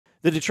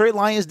The Detroit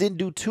Lions didn't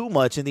do too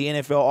much in the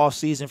NFL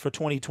offseason for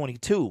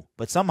 2022,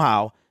 but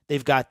somehow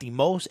they've got the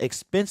most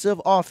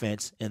expensive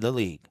offense in the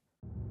league.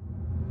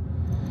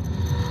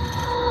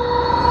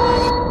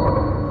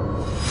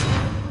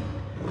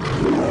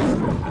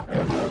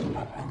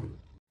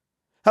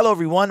 Hello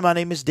everyone, my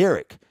name is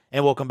Derek,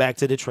 and welcome back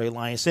to Detroit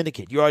Lions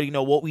Syndicate. You already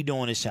know what we do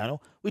on this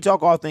channel. We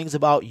talk all things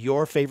about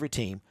your favorite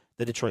team,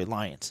 the Detroit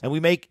Lions. And we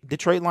make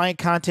Detroit Lion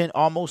content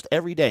almost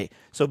every day.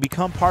 So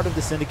become part of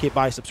the Syndicate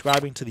by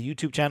subscribing to the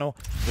YouTube channel.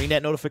 Ring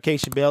that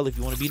notification bell if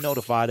you want to be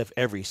notified of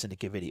every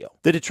Syndicate video.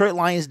 The Detroit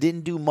Lions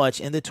didn't do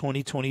much in the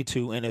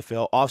 2022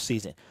 NFL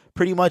offseason.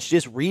 Pretty much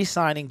just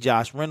re-signing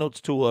Josh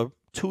Reynolds to a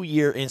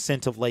 2-year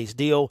incentive-laced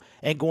deal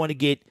and going to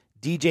get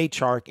DJ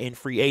Chark in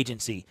free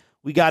agency.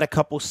 We got a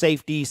couple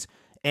safeties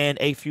and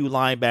a few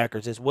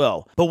linebackers as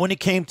well. But when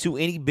it came to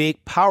any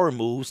big power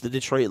moves, the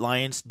Detroit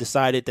Lions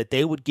decided that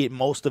they would get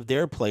most of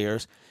their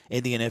players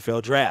in the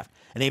NFL draft.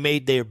 And they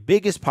made their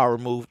biggest power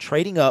move,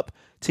 trading up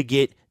to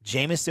get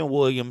Jameson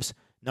Williams,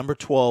 number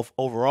 12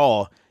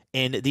 overall,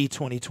 in the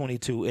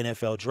 2022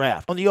 NFL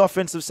draft. On the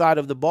offensive side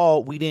of the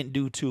ball, we didn't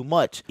do too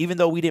much. Even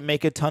though we didn't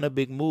make a ton of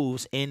big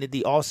moves in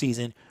the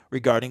offseason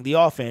regarding the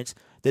offense,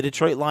 the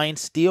Detroit Lions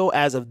still,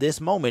 as of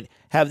this moment,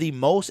 have the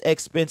most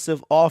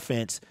expensive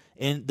offense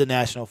in the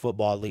National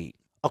Football League.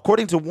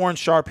 According to Warren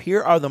Sharp,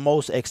 here are the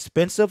most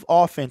expensive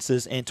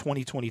offenses in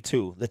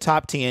 2022. The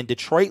top 10,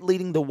 Detroit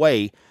leading the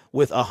way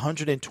with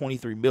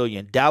 $123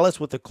 million. Dallas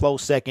with a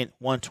close second,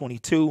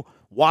 $122.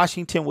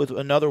 Washington with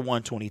another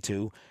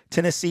 $122.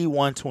 Tennessee,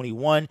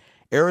 $121.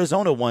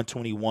 Arizona,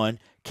 $121.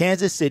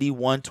 Kansas City,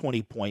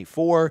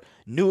 $120.4.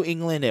 New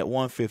England at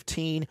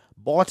 $115.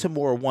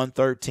 Baltimore,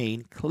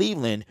 $113.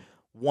 Cleveland,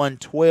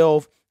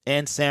 $112.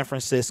 And San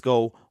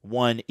Francisco,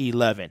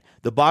 $111.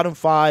 The bottom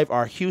 5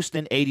 are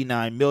Houston,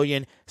 $89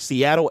 million,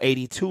 Seattle,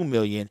 $82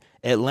 million,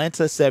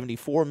 Atlanta,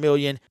 $74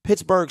 million,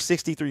 Pittsburgh,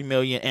 $63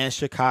 million, and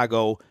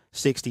Chicago,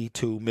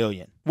 $62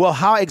 million. Well,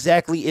 how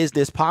exactly is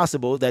this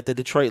possible that the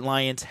Detroit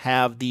Lions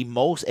have the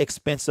most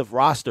expensive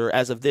roster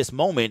as of this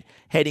moment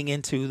heading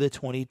into the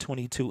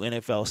 2022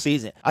 NFL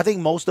season? I think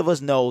most of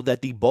us know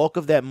that the bulk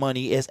of that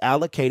money is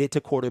allocated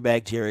to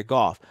quarterback Jared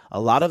Goff.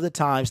 A lot of the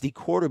times, the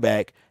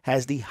quarterback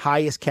has the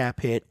highest cap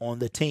hit on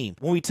the team.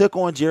 When we took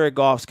on Jared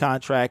Goff's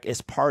contract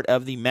as part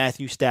of the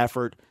Matthew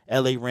Stafford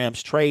LA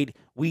Rams trade,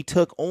 we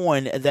took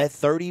on that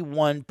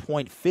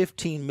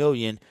 $31.15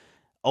 million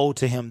owed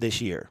to him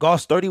this year.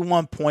 Goff's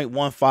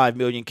 $31.15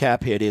 million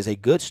cap hit is a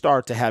good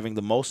start to having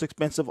the most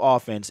expensive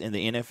offense in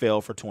the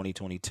NFL for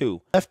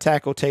 2022. Left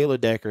tackle Taylor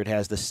Deckard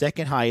has the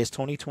second highest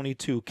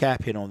 2022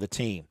 cap hit on the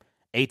team,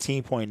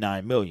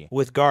 $18.9 million.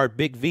 With guard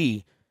Big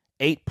V,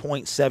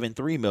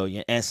 $8.73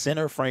 million, and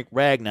center Frank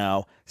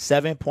Ragnow,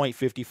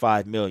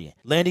 $7.55 million,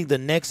 landing the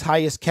next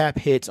highest cap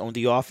hits on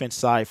the offense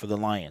side for the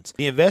Lions.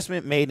 The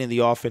investment made in the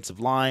offensive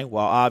line,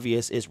 while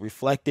obvious, is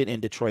reflected in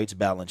Detroit's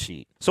balance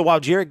sheet. So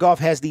while Jared Goff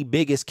has the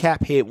biggest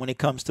cap hit when it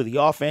comes to the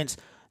offense,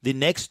 the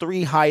next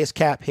 3 highest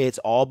cap hits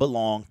all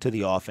belong to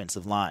the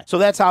offensive line. So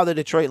that's how the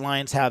Detroit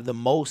Lions have the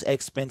most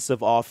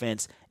expensive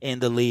offense in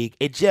the league.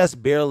 It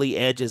just barely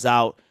edges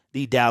out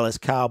the Dallas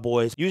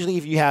Cowboys. Usually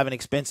if you have an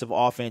expensive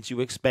offense,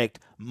 you expect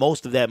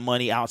most of that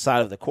money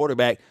outside of the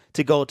quarterback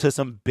to go to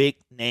some big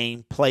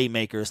name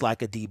playmakers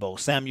like a Deebo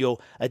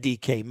Samuel, a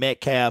DK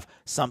Metcalf,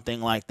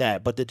 something like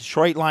that. But the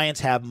Detroit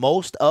Lions have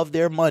most of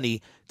their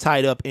money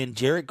tied up in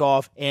Jared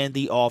Goff and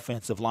the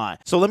offensive line.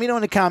 So let me know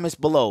in the comments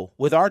below,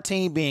 with our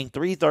team being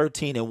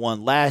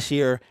 3-13-1 last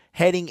year,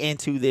 heading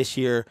into this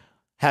year,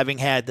 having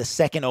had the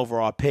second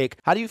overall pick,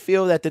 how do you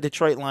feel that the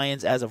Detroit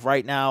Lions, as of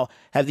right now,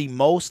 have the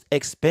most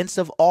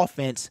expensive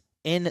offense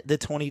in the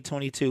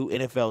 2022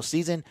 NFL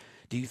season?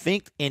 Do you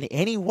think in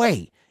any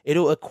way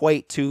it'll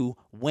equate to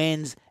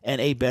wins and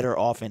a better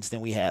offense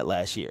than we had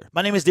last year?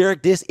 My name is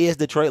Derek. This is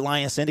Detroit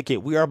Lions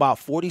Syndicate. We are about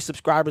 40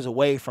 subscribers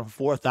away from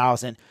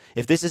 4,000.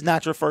 If this is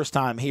not your first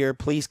time here,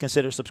 please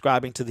consider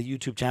subscribing to the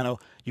YouTube channel.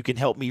 You can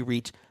help me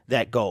reach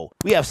that goal.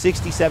 We have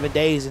 67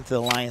 days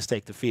until the Lions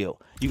take the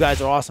field. You guys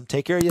are awesome.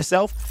 Take care of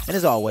yourself. And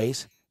as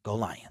always, go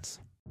Lions.